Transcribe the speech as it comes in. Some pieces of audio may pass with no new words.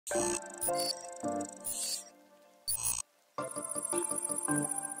Hey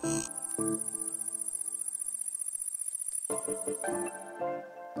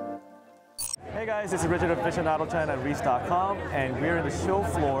guys, this is Richard Aficionado China at Reese.com, and we're in the show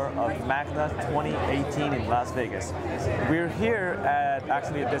floor of MACNA 2018 in Las Vegas. We're here at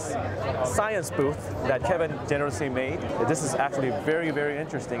actually this science booth that Kevin generously made. This is actually very, very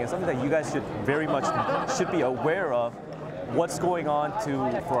interesting and something that you guys should be aware of. What's going on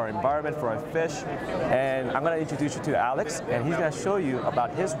for our environment, for our fish. And I'm going to introduce you to Alex, and he's going to show you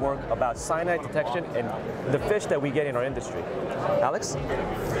about his work about cyanide detection and the fish that we get in our industry. Alex?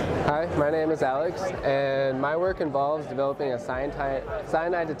 Hi, my name is Alex, and my work involves developing a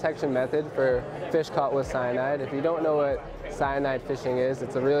cyanide detection method for fish caught with cyanide. If you don't know what cyanide fishing is,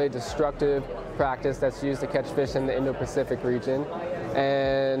 it's a really destructive practice that's used to catch fish in the Indo-Pacific region.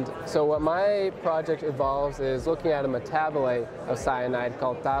 And so what my project involves is looking at a metabolite of cyanide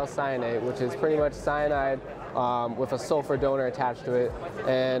called thiocyanate, which is pretty much cyanide with a sulfur donor attached to it.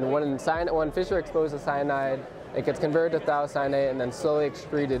 And when fish are exposed to cyanide, it gets converted to thiocyanate and then slowly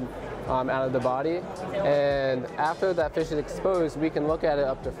excreted out of the body. And after that fish is exposed, we can look at it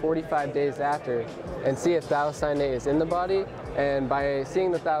up to 45 days after and see if thiocyanate is in the body. And by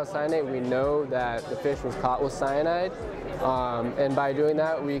seeing the thiocyanate, we know that the fish was caught with cyanide. And by doing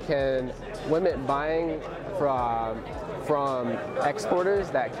that, we can limit buying from exporters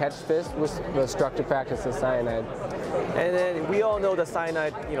that catch fish with the destructive practice of cyanide. And then we all know that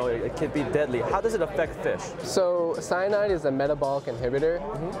cyanide, it can be deadly. How does it affect fish? So cyanide is a metabolic inhibitor.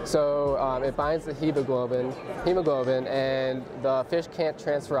 So it binds the hemoglobin, and the fish can't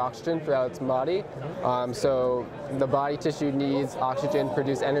transfer oxygen throughout its body. So the body tissue needs oxygen to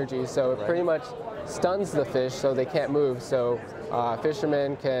produce energy. So it pretty much stuns the fish so they can't move. So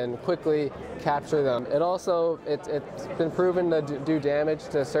fishermen can quickly capture them. It's been proven to do damage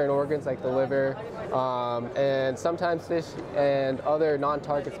to certain organs like the liver, and sometimes fish and other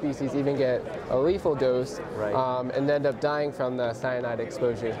non-target species even get a lethal dose and end up dying from the cyanide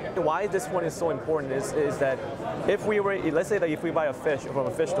exposure. Why this one is so important is that let's say that if we buy a fish from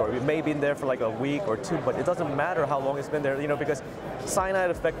a fish store, it may have been there for like a week or two, but it doesn't matter how long it's been there, because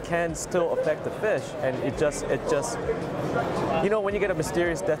cyanide effect can still affect the fish, and it just when you get a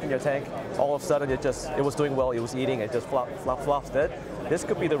mysterious death in your tank, all of a sudden it was doing well, it was eating, it just flops dead. This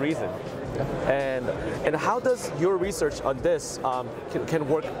could be the reason. And how does your research on this can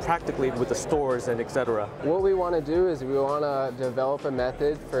work practically with the stores and etc.? What we want to do is we want to develop a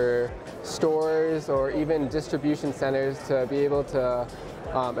method for stores or even distribution centers to be able to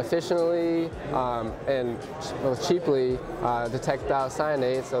efficiently and cheaply detect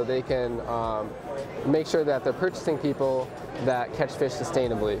thiocyanate, so they can make sure that they're purchasing people that catch fish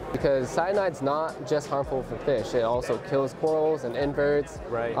sustainably. Because cyanide's not just harmful for fish; it also kills corals and inverts.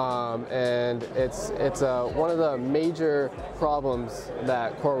 And it's one of the major problems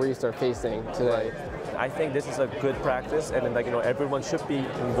that coral reefs are facing today. I think this is a good practice, and then, everyone should be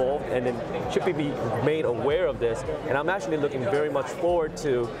involved and then should be made aware of this. And I'm actually looking very much forward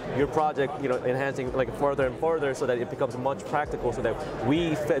to your project, enhancing further and further, so that it becomes much practical, so that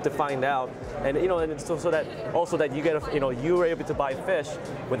we to find out, and and so that also that you get you were able to buy fish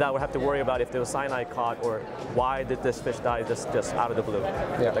without have to worry about if there was cyanide caught or why did this fish die just out of the blue,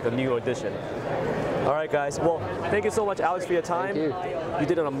 like a new addition. All right, guys. Well, thank you so much, Alex, for your time. Thank you. You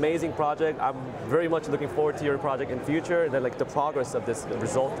did an amazing project. I'm very much looking forward to your project in future and then the progress of this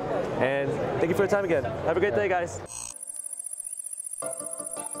result. And thank you for your time again. Have a great day, guys.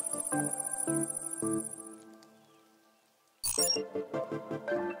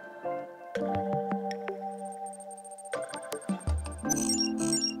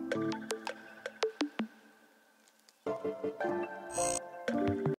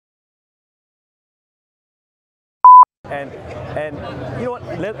 And you know what?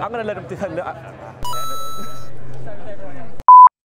 I'm gonna let him.